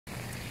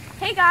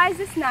Hey guys,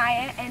 it's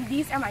Naya, and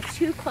these are my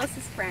two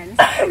closest friends.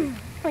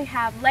 We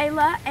have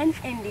Layla and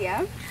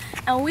India,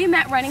 and we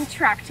met running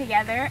track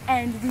together,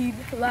 and we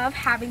love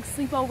having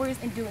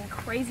sleepovers and doing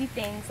crazy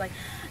things like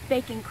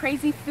baking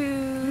crazy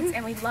foods,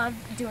 and we love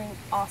doing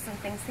awesome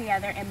things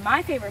together. And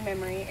my favorite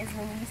memory is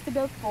when we used to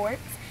build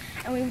forts,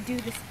 and we would do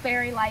this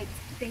fairy lights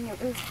thing.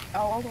 It was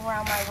all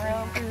around my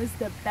room. It was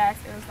the best.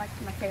 It was like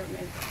my favorite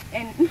memory.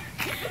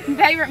 And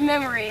favorite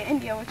memory.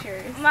 India, what's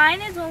yours?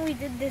 Mine is when we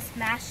did this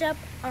mashup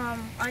on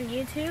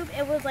YouTube.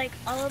 It was like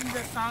all of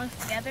the songs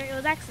together. It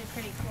was actually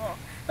pretty cool.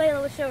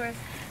 Layla, what's yours?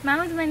 Mine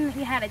was when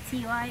we had a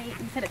tea light.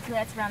 We set up tea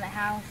lights around the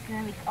house, and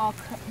then we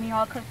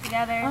all cooked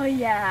together. Oh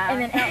yeah.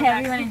 And then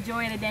everyone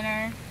enjoyed the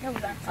dinner. That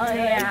was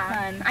really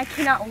fun. I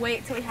cannot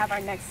wait till we have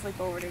our next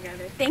sleepover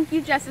together. Thank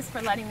you, Justice,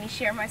 for letting me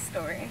share my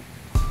story.